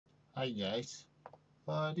Hi guys,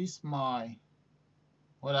 this is my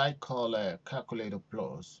what I call a calculator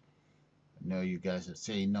plus. I know you guys are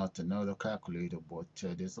saying not another calculator, but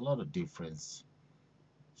there's a lot of difference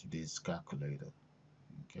to this calculator.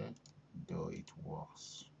 Okay, though it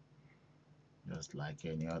works just like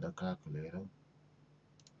any other calculator.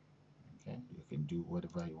 Okay, you can do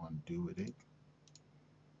whatever you want to do with it.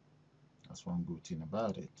 That's one good thing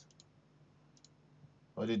about it.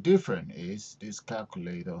 But the difference is this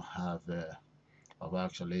calculator have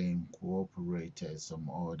actually incorporated some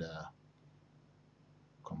other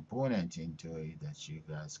component into it that you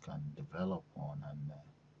guys can develop on and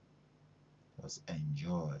just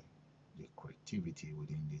enjoy the creativity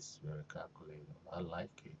within this very calculator. I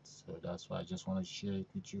like it, so that's why I just want to share it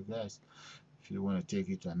with you guys. If you want to take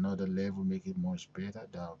it to another level, make it much better,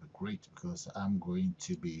 that would be great, because I'm going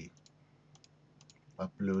to be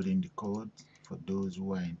uploading the code for those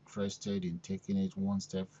who are interested in taking it one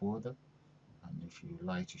step further. And if you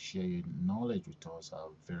like to share your knowledge with us, I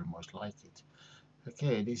would very much like it.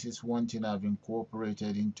 Okay, this is one thing I've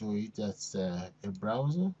incorporated into it. That's a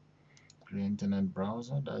browser, the internet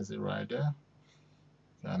browser. That's it right there.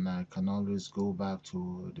 And I can always go back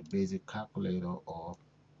to the basic calculator or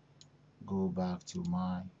go back to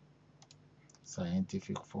my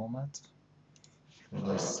scientific format. So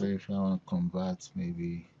let's say if I want to convert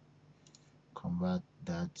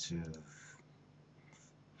that to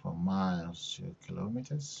from miles to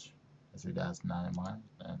kilometers. So that's 9 miles,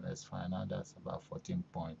 and let's find out that's about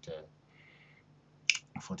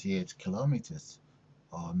 14.48 kilometers,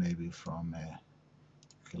 or maybe from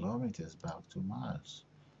kilometers back to miles.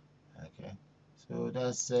 Okay, so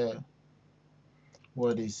that's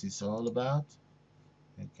what this is all about.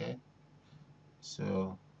 Okay,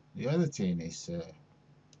 so the other thing is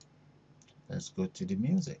let's go to the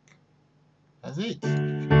music. That's it.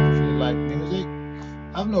 If you like music,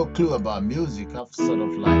 I have no clue about music. I've sort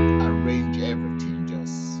of like arranged everything.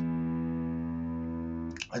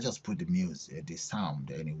 I just put the music, the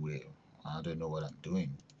sound anywhere. I don't know what I'm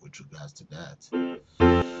doing with regards to that.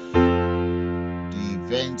 The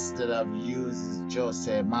events that I've used is just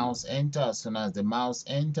a mouse enter. As soon as the mouse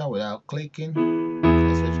enter without clicking,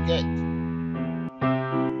 that's what you get.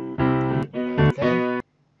 Okay.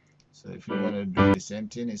 So if you want to do the same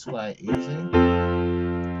thing, it's quite easy.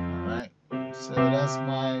 Alright. So that's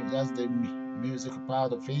the music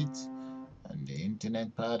part of it, and the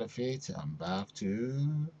internet part of it. I'm back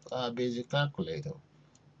to our basic calculator.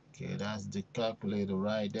 Okay, that's the calculator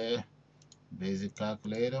right there. Basic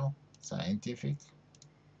calculator, scientific.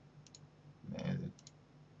 Okay.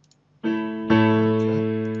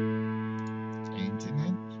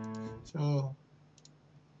 Internet. So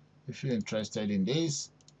if you're interested in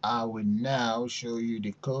this, I will now show you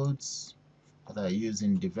the codes that I use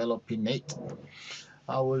in developing it.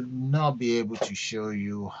 I will not be able to show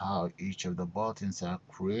you how each of the buttons are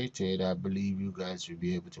created. I believe you guys will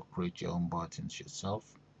be able to create your own buttons yourself.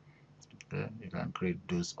 Okay, you can create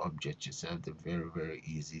those objects yourself. They're very, very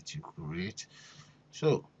easy to create.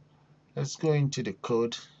 So let's go into the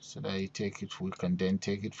code so that we can then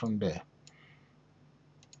take it from there.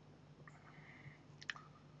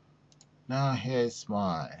 Now here's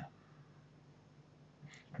my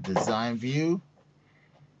design view.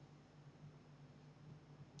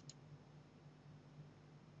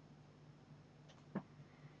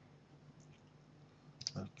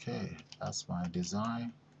 Okay, that's my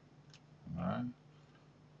design. Alright,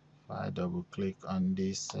 if I double click on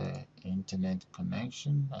this internet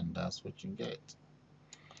connection, and that's what you get.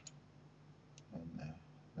 And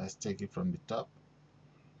let's take it from the top.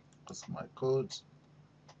 That's my codes,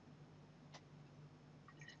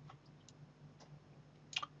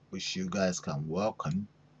 which you guys can work on.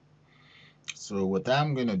 So what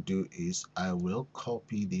I'm gonna do is I will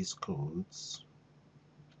copy these codes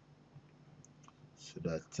so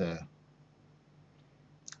that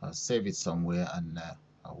I'll save it somewhere, and I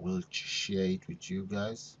will share it with you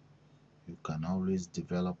guys. You can always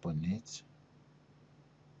develop on it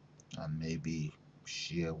and maybe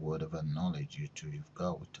share whatever knowledge you've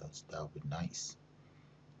got with us. That would be nice.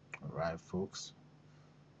 Alright folks,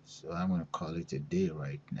 so I'm gonna call it a day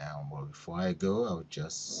right now, but before I go, I'll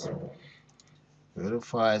just go to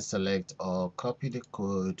file, select all, copy the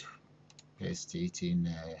code, paste it in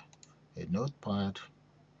a notepad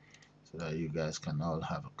so that you guys can all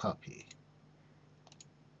have a copy.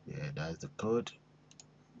 Yeah, that's the code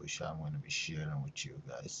which I'm going to be sharing with you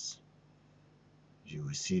guys. You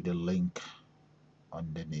will see the link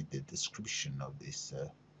underneath the description of this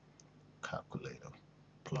calculator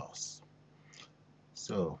plus.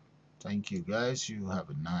 So thank you guys, you have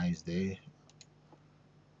a nice day.